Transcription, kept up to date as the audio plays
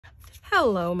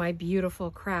Hello, my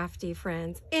beautiful crafty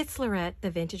friends. It's Lorette,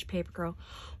 the Vintage Paper Girl.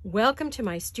 Welcome to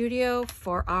my studio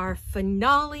for our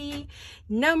finale,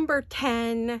 number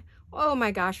 10. Oh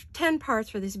my gosh, 10 parts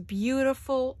for this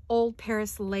beautiful Old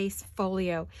Paris Lace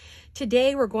Folio.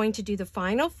 Today, we're going to do the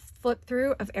final flip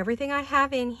through of everything I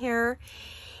have in here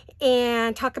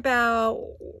and talk about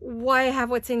why I have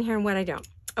what's in here and what I don't.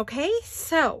 Okay,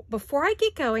 so before I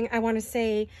get going, I want to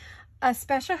say a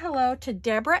special hello to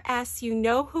Deborah S. You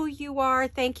know who you are.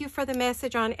 Thank you for the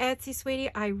message on Etsy, sweetie.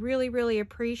 I really, really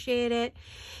appreciate it.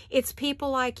 It's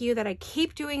people like you that I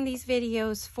keep doing these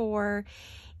videos for,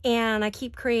 and I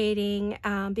keep creating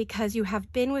because you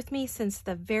have been with me since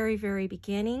the very, very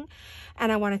beginning.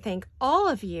 And I want to thank all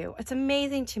of you. It's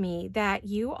amazing to me that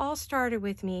you all started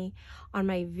with me on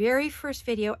my very first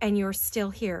video and you're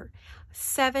still here.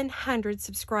 700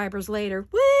 subscribers later.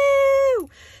 Woo!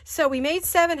 So we made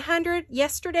 700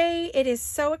 yesterday. It is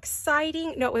so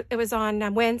exciting. No, it was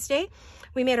on Wednesday.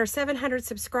 We made our 700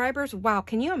 subscribers. Wow,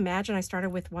 can you imagine? I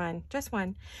started with one, just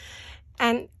one.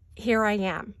 And here I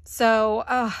am. So,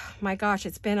 oh my gosh,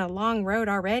 it's been a long road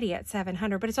already at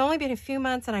 700, but it's only been a few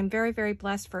months, and I'm very, very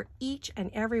blessed for each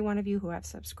and every one of you who have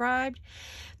subscribed,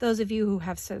 those of you who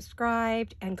have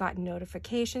subscribed and gotten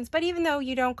notifications. But even though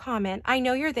you don't comment, I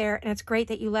know you're there, and it's great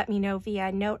that you let me know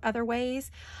via note other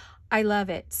ways. I love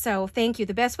it. So thank you.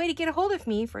 The best way to get a hold of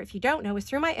me, for if you don't know, is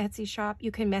through my Etsy shop.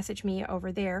 You can message me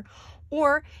over there.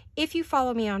 Or if you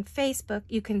follow me on Facebook,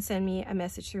 you can send me a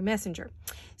message through Messenger.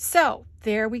 So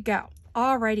there we go.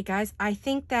 Alrighty, guys. I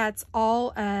think that's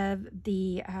all of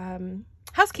the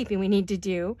housekeeping we need to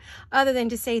do, other than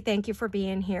to say thank you for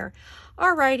being here.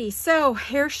 Alrighty. So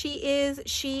here she is.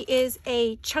 She is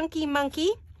a chunky monkey.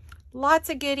 Lots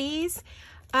of goodies.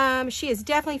 She is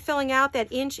definitely filling out that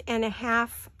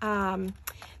 1.5 inch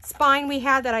spine we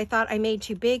had that I thought I made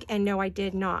too big, and no, I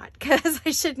did not, because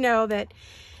I should know that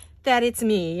it's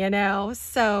me, you know.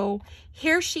 So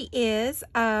here she is.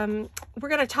 We're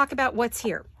going to talk about what's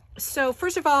here. So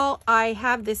first of all, I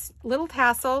have this little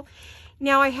tassel.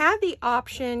 Now I have the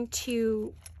option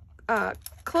to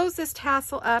close this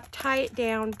tassel up, tie it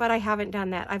down, but I haven't done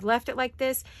that. I've left it like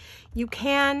this. You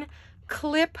can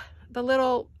clip the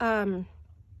little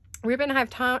ribbon I've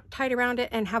tied around it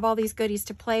and have all these goodies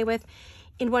to play with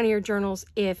in one of your journals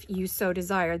if you so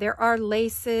desire. There are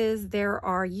laces, there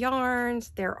are yarns,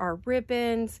 there are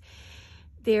ribbons,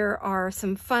 there are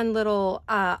some fun little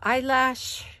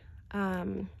eyelash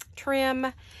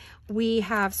trim. We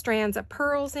have strands of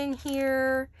pearls in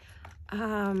here.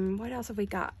 What else have we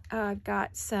got? I've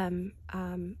got some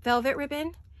velvet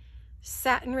ribbon,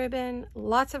 satin ribbon,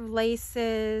 lots of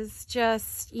laces,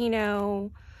 just, you know,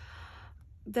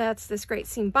 that's this great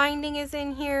seam binding is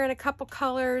in here in a couple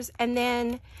colors. And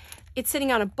then it's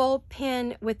sitting on a bulb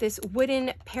pin with this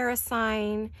wooden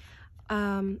parasign,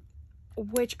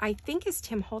 which I think is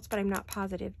Tim Holtz, but I'm not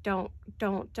positive. Don't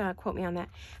quote me on that.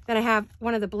 Then I have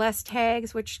one of the Blessed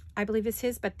tags, which I believe is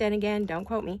his, but then again, don't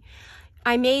quote me.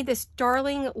 I made this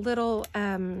darling little,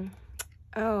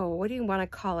 oh, what do you want to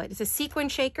call it? It's a sequin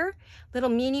shaker, little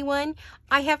mini one.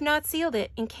 I have not sealed it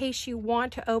in case you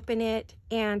want to open it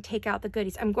and take out the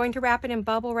goodies. I'm going to wrap it in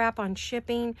bubble wrap on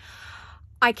shipping.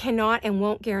 I cannot and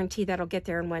won't guarantee that it'll get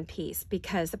there in one piece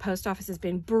because the post office has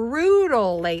been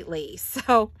brutal lately.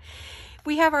 So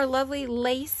we have our lovely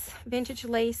lace, vintage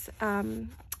lace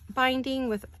binding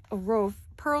with a row of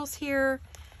pearls here.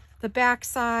 The back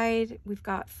side, we've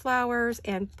got flowers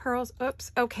and pearls.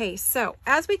 Oops. Okay, so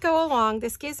as we go along,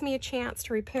 this gives me a chance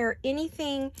to repair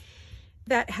anything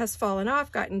that has fallen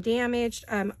off, gotten damaged.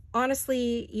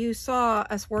 Honestly, you saw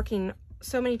us working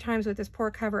so many times with this poor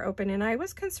cover open, and I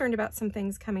was concerned about some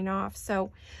things coming off.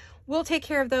 So we'll take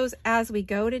care of those as we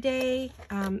go today.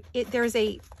 There's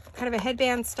a kind of a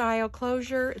headband style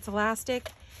closure. It's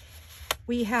elastic.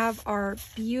 We have our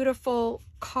beautiful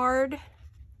card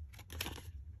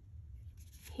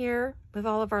here with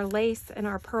all of our lace and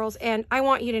our pearls. And I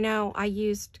want you to know I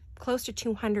used close to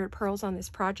 200 pearls on this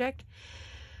project.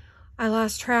 I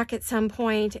lost track at some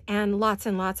point, and lots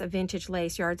of vintage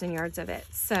lace, yards and yards of it.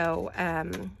 So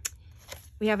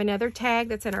we have another tag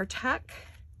that's in our tuck.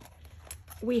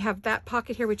 We have that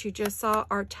pocket here, which you just saw,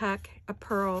 our tuck, a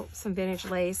pearl, some vintage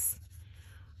lace,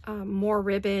 more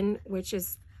ribbon, which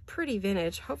is pretty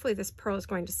vintage. Hopefully this pearl is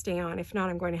going to stay on. If not,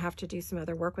 I'm going to have to do some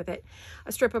other work with it.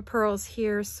 A strip of pearls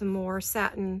here, some more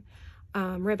satin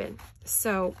ribbon.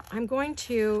 So I'm going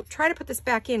to try to put this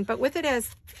back in, but with it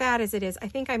as fat as it is, I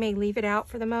think I may leave it out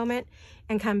for the moment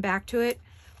and come back to it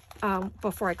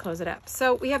before I close it up.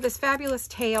 So we have this fabulous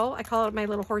tail. I call it my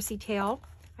little horsey tail.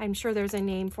 I'm sure there's a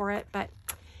name for it, but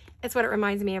it's what it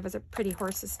reminds me of, is a pretty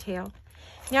horse's tail.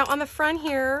 Now on the front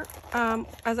here,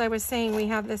 as I was saying, we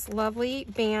have this lovely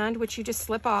band, which you just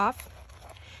slip off.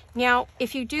 Now,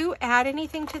 if you do add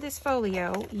anything to this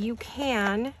folio, you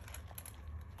can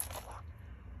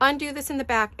undo this in the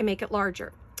back and make it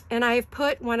larger. And I have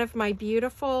put one of my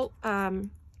beautiful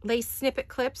lace snippet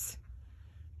clips,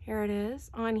 here it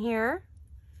is, on here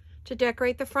to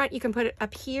decorate the front. You can put it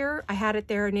up here. I had it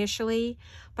there initially,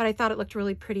 but I thought it looked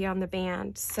really pretty on the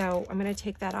band. So I'm going to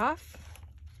take that off.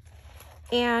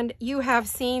 And you have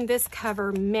seen this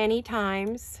cover many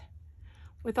times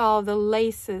with all the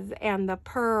laces and the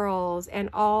pearls and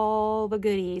all the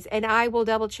goodies. And I will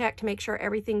double check to make sure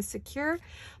everything's secure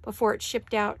before it's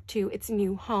shipped out to its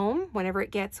new home, whenever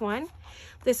it gets one.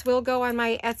 This will go on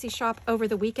my Etsy shop over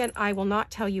the weekend. I will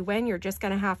not tell you when. You're just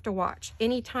going to have to watch.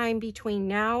 Anytime between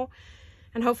now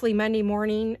and hopefully Monday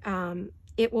morning,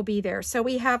 it will be there. So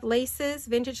we have laces,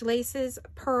 vintage laces,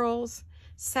 pearls,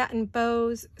 satin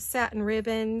bows, satin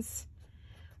ribbons.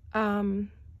 Do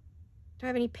I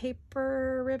have any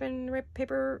paper, ribbon,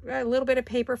 paper, a little bit of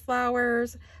paper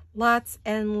flowers, lots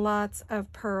and lots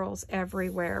of pearls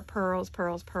everywhere. Pearls,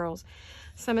 pearls, pearls.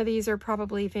 Some of these are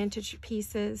probably vintage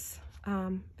pieces,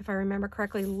 if I remember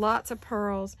correctly. Lots of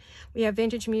pearls. We have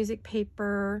vintage music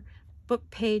paper, book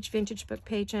page, vintage book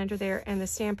page under there, and the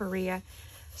Stamperia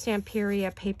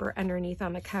paper underneath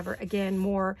on the cover. Again,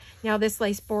 more. Now this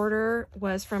lace border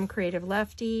was from Creative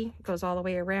Lefty. It goes all the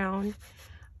way around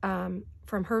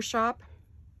from her shop.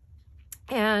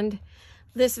 And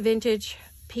this vintage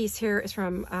piece here is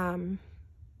from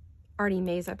Artie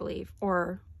Mays, I believe.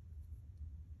 Or,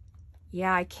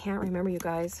 yeah, I can't remember, you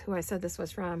guys, who I said this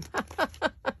was from.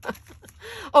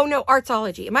 Oh, no,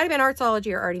 Artsology. It might have been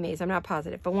Artsology or Artie Mays. I'm not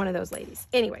positive, but one of those ladies.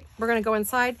 Anyway, we're going to go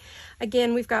inside.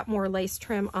 Again, we've got more lace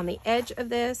trim on the edge of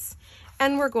this,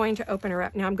 and we're going to open her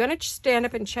up. Now, I'm going to stand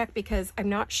up and check because I'm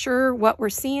not sure what we're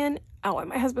seeing. Oh, and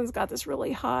my husband's got this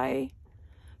really high,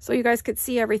 so you guys could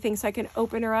see everything, so I can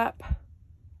open her up.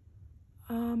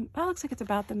 That looks like it's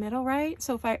about the middle, right?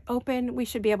 So if I open, we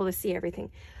should be able to see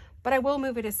everything. But I will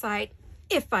move it aside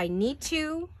if I need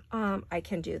to. I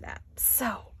can do that.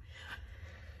 So,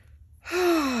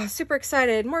 super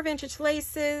excited. More vintage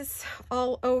laces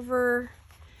all over.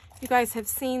 You guys have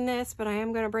seen this, but I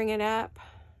am going to bring it up.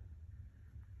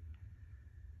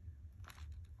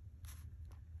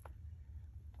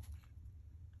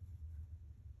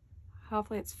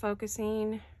 Hopefully it's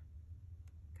focusing,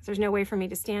 because there's no way for me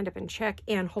to stand up and check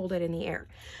and hold it in the air.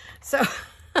 So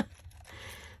we're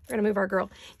going to move our girl.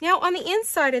 Now on the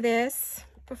inside of this,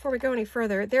 before we go any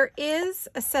further, there is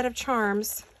a set of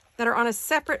charms that are on a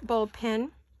separate bulb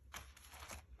pin.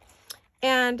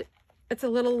 And it's a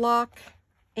little lock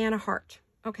and a heart.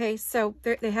 Okay, so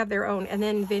they have their own. And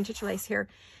then vintage lace here.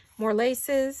 More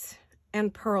laces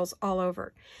and pearls all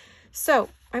over. So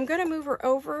I'm going to move her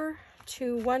over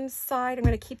to one side. I'm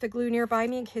going to keep the glue nearby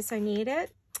me in case I need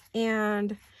it.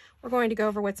 And we're going to go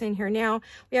over what's in here. Now,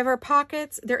 we have our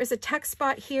pockets. There is a tuck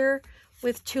spot here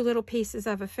with two little pieces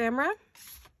of ephemera.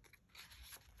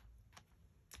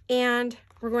 And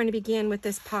we're going to begin with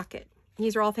this pocket.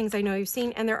 These are all things I know you've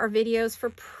seen, and there are videos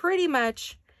for pretty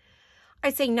much,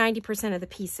 I'd say 90% of the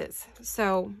pieces.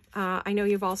 So I know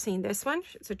you've all seen this one.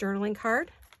 It's a journaling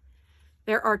card.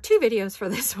 There are two videos for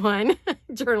this one,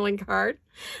 journaling card.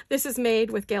 This is made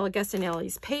with Gail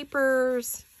Augustinelli's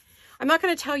papers. I'm not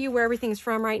going to tell you where everything's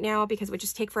from right now because it would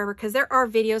just take forever, because there are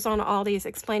videos on all these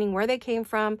explaining where they came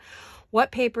from,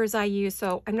 what papers I use.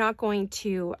 So I'm not going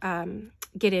to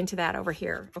get into that over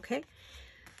here, okay?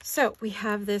 So we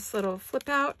have this little flip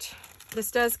out.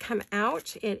 This does come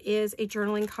out. It is a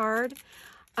journaling card.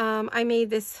 I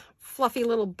made this fluffy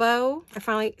little bow. I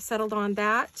finally settled on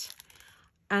that.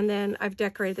 And then I've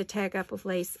decorated the tag up with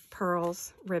lace,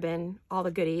 pearls, ribbon, all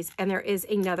the goodies. And there is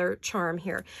another charm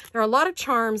here. There are a lot of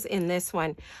charms in this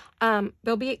one.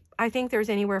 There'll be, I think there's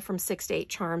anywhere from 6 to 8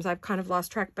 charms. I've kind of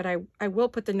lost track, but I will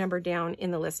put the number down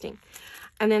in the listing.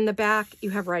 And then the back,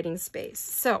 you have writing space.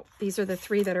 So these are the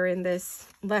 3 that are in this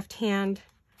left-hand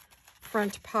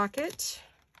front pocket.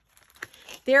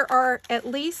 There are at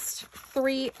least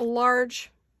 3 large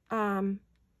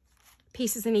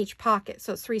pieces in each pocket.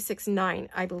 So it's 3, 6, 9,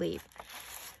 I believe.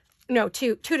 No,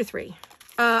 2 to 3.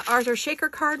 Ours are shaker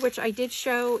card, which I did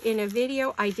show in a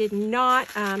video. I did not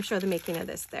show the making of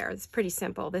this there. It's pretty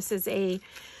simple. This is a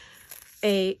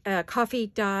coffee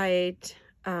dyed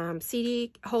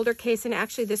CD holder case, and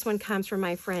actually this one comes from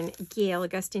my friend Gail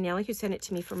Augustinelli, who sent it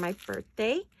to me for my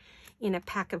birthday in a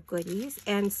pack of goodies.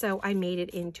 And so I made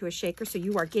it into a shaker. So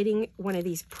you are getting one of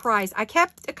these prized. I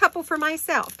kept a couple for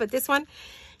myself, but this one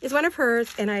is one of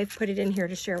hers, and I've put it in here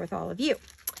to share with all of you.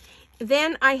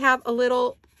 Then I have a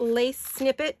little lace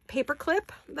snippet paper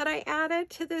clip that I added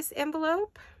to this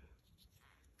envelope.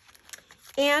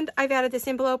 And I've added this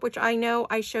envelope, which I know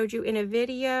I showed you in a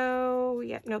video.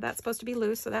 Yeah, no, that's supposed to be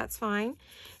loose, so that's fine.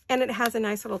 And it has a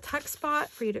nice little tuck spot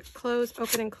for you to close,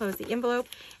 open, and close the envelope.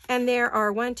 And there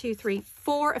are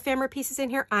 4 ephemera pieces in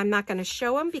here. I'm not going to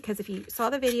show them because if you saw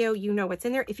the video, you know what's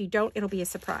in there. If you don't, it'll be a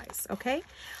surprise, okay?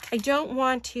 I don't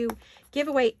want to give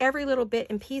away every little bit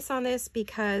and piece on this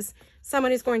because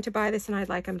someone is going to buy this and I'd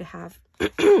like them to have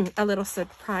a little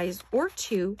surprise or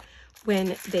two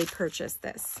when they purchase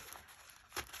this.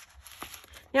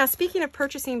 Now, speaking of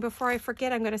purchasing, before I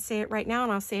forget, I'm going to say it right now,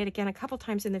 and I'll say it again a couple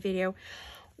times in the video.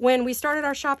 When we started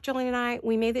our shop, Jillian and I,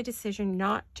 we made the decision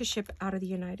not to ship out of the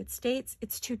United States.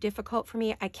 It's too difficult for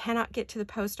me. I cannot get to the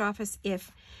post office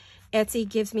if Etsy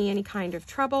gives me any kind of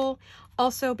trouble.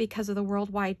 Also, because of the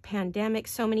worldwide pandemic,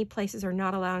 so many places are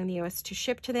not allowing the U.S. to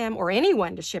ship to them or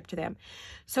anyone to ship to them.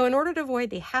 So in order to avoid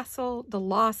the hassle, the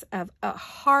loss of a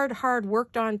hard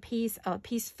worked on piece, a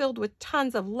piece filled with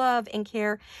tons of love and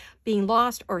care being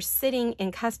lost or sitting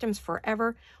in customs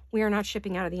forever, we are not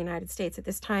shipping out of the United States at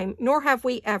this time, nor have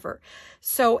we ever.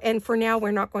 So, and for now,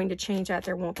 we're not going to change that.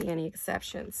 There won't be any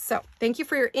exceptions. So thank you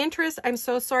for your interest. I'm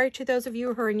so sorry to those of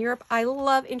you who are in Europe. I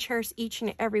love and cherish each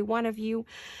and every one of you.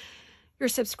 Your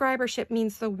subscribership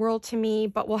means the world to me,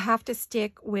 but we'll have to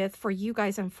stick with, for you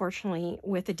guys, unfortunately,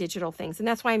 with the digital things. And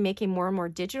that's why I'm making more and more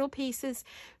digital pieces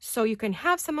so you can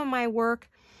have some of my work.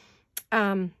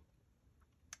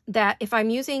 That if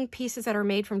I'm using pieces that are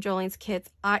made from Jolene's kits,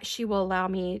 she will allow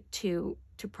me to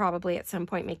probably at some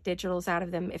point make digitals out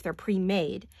of them if they're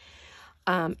pre-made.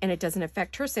 And it doesn't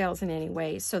affect her sales in any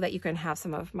way so that you can have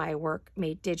some of my work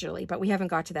made digitally. But we haven't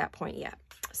got to that point yet.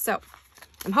 So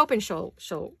I'm hoping she'll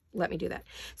let me do that.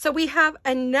 So we have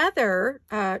another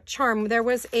charm. There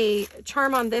was a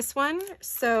charm on this one.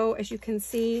 So as you can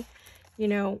see, you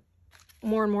know,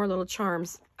 more and more little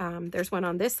charms. There's one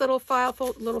on this little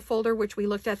little folder, which we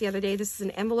looked at the other day. This is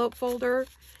an envelope folder.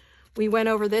 We went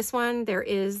over this one. There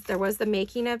was the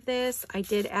making of this. I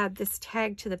did add this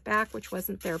tag to the back, which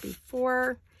wasn't there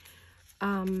before.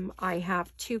 I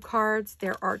have 2 cards.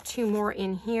 There are 2 more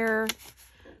in here.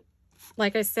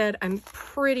 Like I said, I'm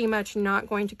pretty much not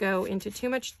going to go into too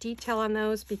much detail on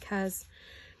those because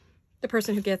the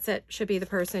person who gets it should be the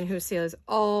person who sees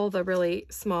all the really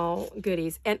small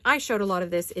goodies. And I showed a lot of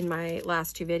this in my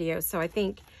last 2 videos, so I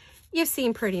think you've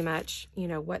seen pretty much, you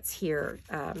know, what's here.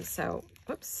 So,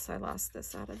 oops, I lost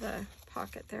this out of the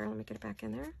pocket there. Let me get it back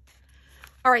in there.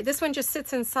 All right, this one just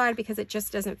sits inside because it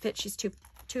just doesn't fit. She's too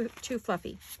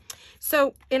fluffy.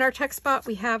 So in our text spot,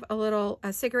 we have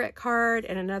a cigarette card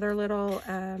and another little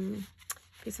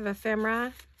piece of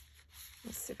ephemera.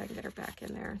 Let's see if I can get her back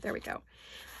in there. There we go.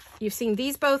 You've seen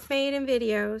these both made in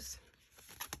videos.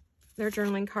 They're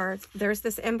journaling cards. There's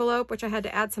this envelope, which I had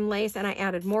to add some lace, and I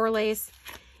added more lace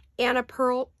and a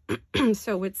pearl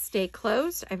so it would stay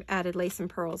closed. I've added lace and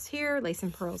pearls here, lace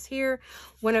and pearls here.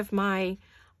 One of my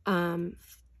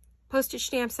postage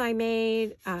stamps I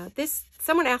made.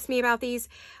 Someone asked me about these.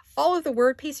 All of the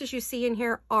word pieces you see in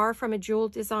here are from a Jewel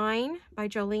Design by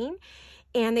Jolene.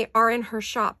 And they are in her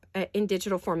shop in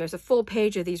digital form. There's a full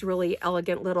page of these really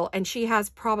elegant little, and she has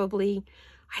probably,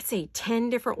 I'd say 10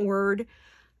 different word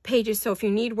pages. So if you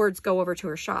need words, go over to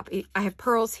her shop. I have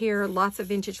pearls here, lots of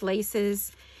vintage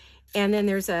laces. And then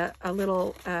there's a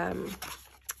little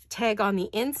tag on the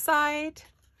inside.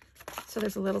 So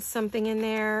there's a little something in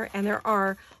there. And there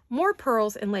are more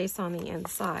pearls and lace on the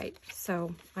inside.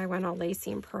 So I went all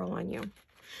lacy and pearl on you.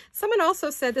 Someone also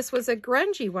said this was a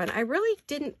grungy one. I really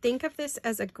didn't think of this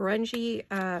as a grungy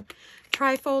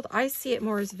trifold. I see it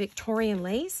more as Victorian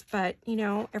lace, but, you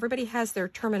know, everybody has their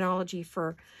terminology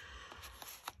for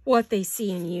what they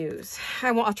see and use.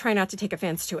 I'll try not to take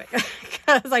offense to it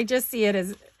because I just see it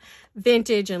as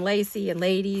vintage and lacy and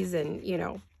ladies and, you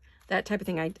know, that type of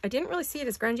thing. I didn't really see it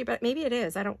as grungy, but maybe it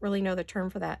is. I don't really know the term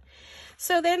for that.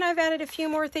 So then I've added a few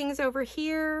more things over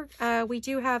here. We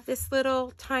do have this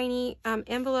little tiny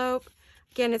envelope.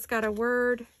 Again, it's got a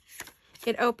word.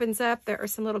 It opens up. There are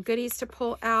some little goodies to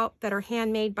pull out that are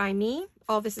handmade by me.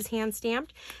 All this is hand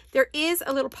stamped. There is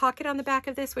a little pocket on the back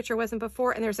of this, which there wasn't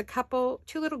before, and there's 2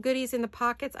 little goodies in the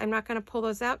pockets. I'm not going to pull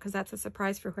those out because that's a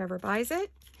surprise for whoever buys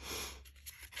it.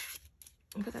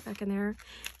 I'll put that back in there.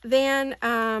 Then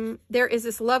there is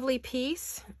this lovely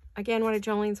piece. Again, one of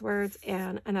Jolene's words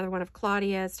and another one of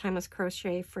Claudia's Timeless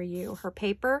Crochet for You. Her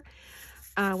paper,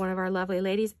 one of our lovely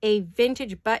ladies. A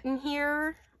vintage button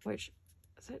here, which,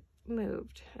 is it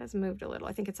moved? It has moved a little.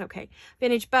 I think it's okay.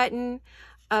 Vintage button,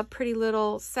 a pretty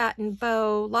little satin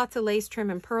bow, lots of lace trim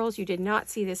and pearls. You did not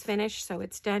see this finish, so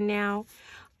it's done now.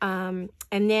 And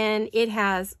then it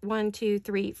has 1, 2,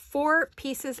 3, 4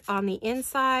 pieces on the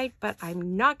inside, but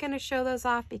I'm not going to show those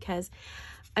off because,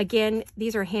 again,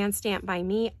 these are hand stamped by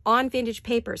me on vintage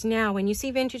papers. Now, when you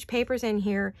see vintage papers in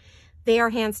here, they are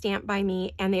hand stamped by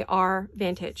me and they are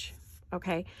vintage.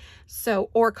 Okay, so,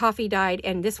 or coffee dyed,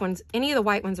 and this one's, any of the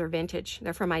white ones are vintage.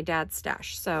 They're from my dad's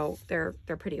stash, so they're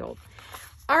pretty old.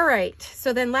 All right,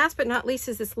 so then last but not least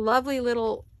is this lovely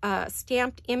little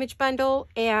stamped image bundle,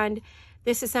 and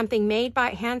this is something made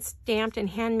by, hand stamped and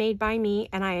handmade by me,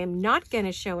 and I am not going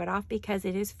to show it off because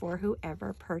it is for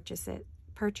whoever purchases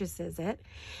it.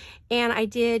 And I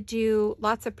did do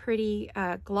lots of pretty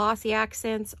glossy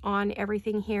accents on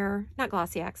everything here. Not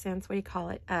glossy accents, what do you call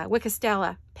it?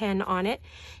 Wicca pen on it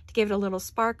to give it a little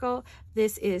sparkle.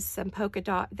 This is some polka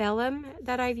dot vellum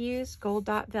that I've used, gold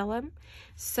dot vellum.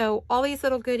 So all these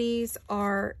little goodies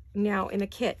are now in the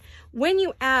kit. When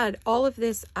you add all of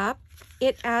this up,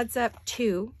 it adds up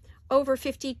to over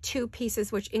 52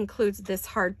 pieces, which includes this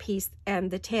hard piece and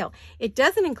the tail. It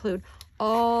doesn't include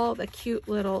all the cute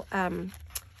little,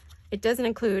 it doesn't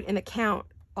include in the count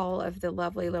all of the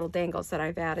lovely little dangles that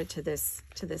I've added to this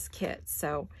kit.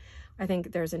 So I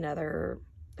think there's another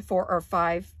 4 or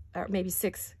 5 or maybe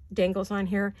 6 dangles on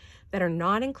here that are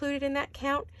not included in that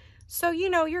count. So, you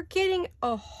know, you're getting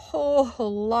a whole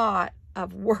lot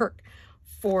of work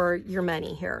for your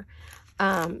money here.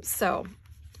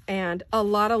 And a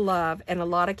lot of love and a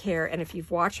lot of care. And if you've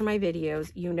watched my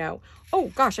videos, you know. Oh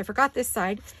gosh, I forgot this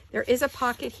side. There is a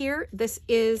pocket here. This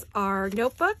is our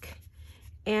notebook.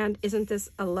 And isn't this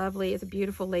a lovely, it's a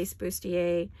beautiful lace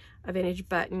bustier, a vintage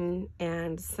button,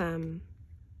 and some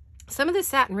of this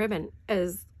satin ribbon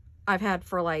is I've had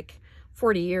for like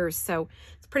 40 years. So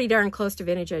it's pretty darn close to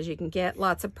vintage as you can get.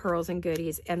 Lots of pearls and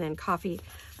goodies. And then coffee,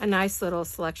 a nice little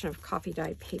selection of coffee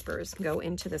dyed papers go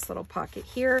into this little pocket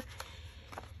here.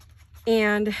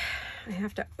 And I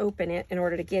have to open it in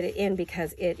order to get it in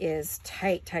because it is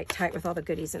tight, tight, tight with all the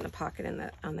goodies in the pocket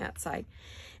and on that side.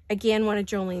 Again, one of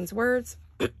Jolene's words.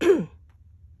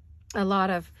 A lot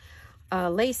of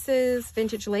laces,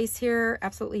 vintage lace here,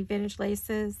 absolutely vintage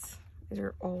laces. These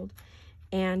are old.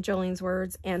 And Jolene's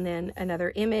words, and then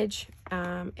another image,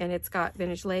 and it's got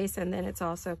vintage lace, and then it's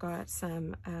also got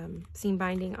some seam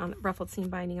binding on, ruffled seam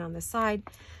binding on the side,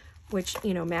 which,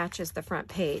 you know, matches the front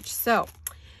page. So,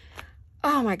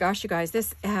 oh my gosh, you guys,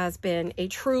 this has been a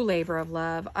true labor of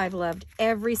love. I've loved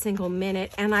every single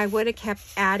minute, and I would have kept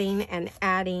adding and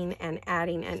adding and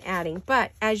adding and adding.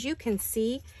 But as you can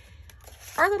see,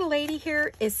 our little lady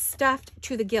here is stuffed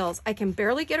to the gills. I can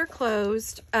barely get her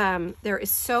closed. There is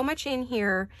so much in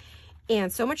here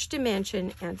and so much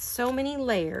dimension and so many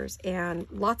layers and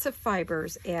lots of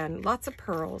fibers and lots of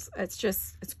pearls. It's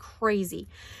just, it's crazy.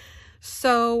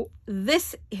 So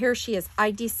this, here she is.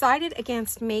 I decided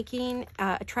against making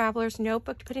a traveler's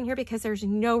notebook to put in here because there's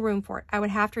no room for it. I would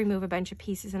have to remove a bunch of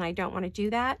pieces and I don't want to do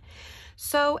that.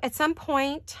 So at some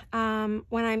point, when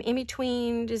I'm in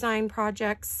between design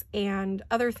projects and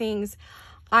other things,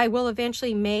 I will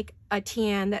eventually make a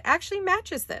TN that actually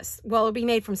matches this. Well, it'll be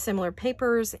made from similar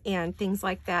papers and things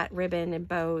like that, ribbon and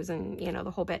bows and, you know,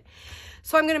 the whole bit.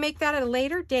 So I'm going to make that at a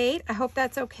later date. I hope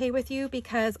that's okay with you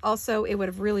because also it would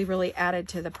have really, really added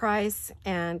to the price.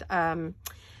 And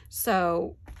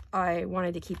so I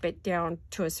wanted to keep it down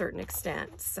to a certain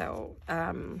extent. So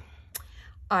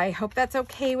I hope that's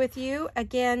okay with you.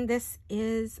 Again, this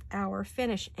is our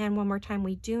finish. And one more time,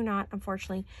 we do not,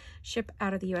 unfortunately, ship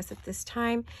out of the US at this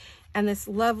time. And this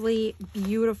lovely,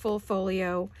 beautiful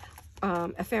folio,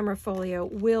 ephemera folio,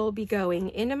 will be going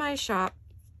into my shop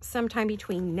sometime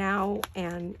between now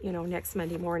and, you know, next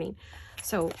Monday morning.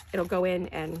 So it'll go in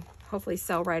and hopefully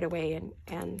sell right away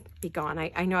and be gone.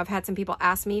 I know I've had some people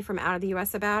ask me from out of the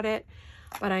US about it,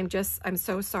 but I'm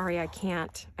so sorry I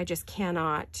just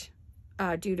cannot.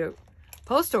 Due to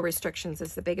postal restrictions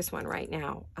is the biggest one right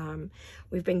now.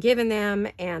 We've been given them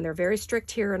and they're very strict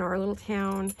here in our little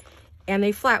town, and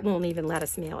they flat won't even let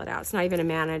us mail it out. It's not even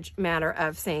a matter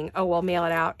of saying, oh, well, mail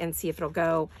it out and see if it'll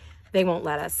go. They won't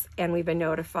let us. And we've been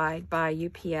notified by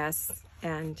UPS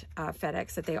and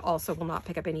FedEx that they also will not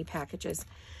pick up any packages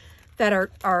that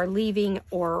are leaving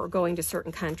or going to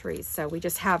certain countries. So we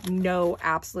just have no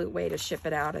absolute way to ship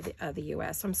it out of the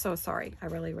US. I'm so sorry. I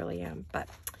really, really am. But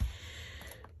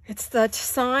it's the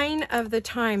sign of the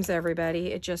times, everybody.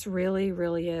 It just really,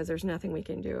 really is. There's nothing we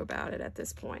can do about it at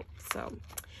this point. So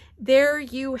there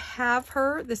you have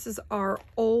her. This is our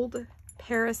Old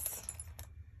Paris,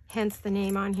 hence the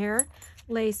name on here,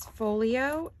 Lace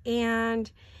Folio. And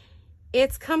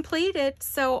it's completed.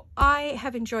 So I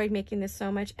have enjoyed making this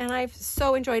so much. And I've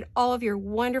so enjoyed all of your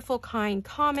wonderful, kind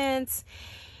comments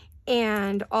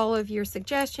and all of your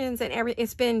suggestions and everything.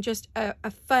 It's been just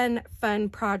a fun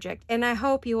project, and I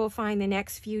hope you will find the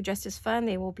next few just as fun.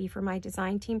 They will be for my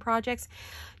design team projects.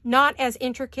 Not as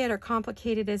intricate or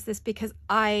complicated as this, because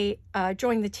I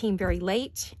joined the team very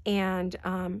late, and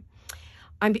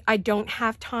I don't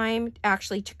have time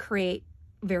actually to create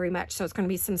very much, so it's going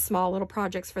to be some small little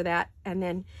projects for that, and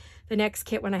then the next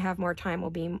kit, when I have more time, will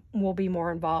be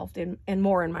more involved and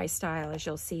more in my style, as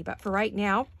you'll see. But for right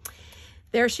now,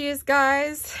 there she is,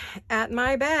 guys, at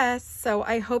my best. So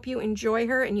I hope you enjoy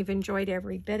her and you've enjoyed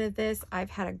every bit of this. I've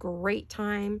had a great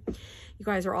time. You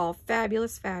guys are all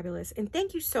fabulous, fabulous. And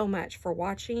thank you so much for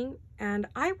watching. And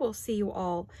I will see you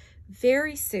all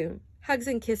very soon. Hugs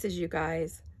and kisses, you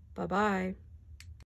guys. Bye-bye.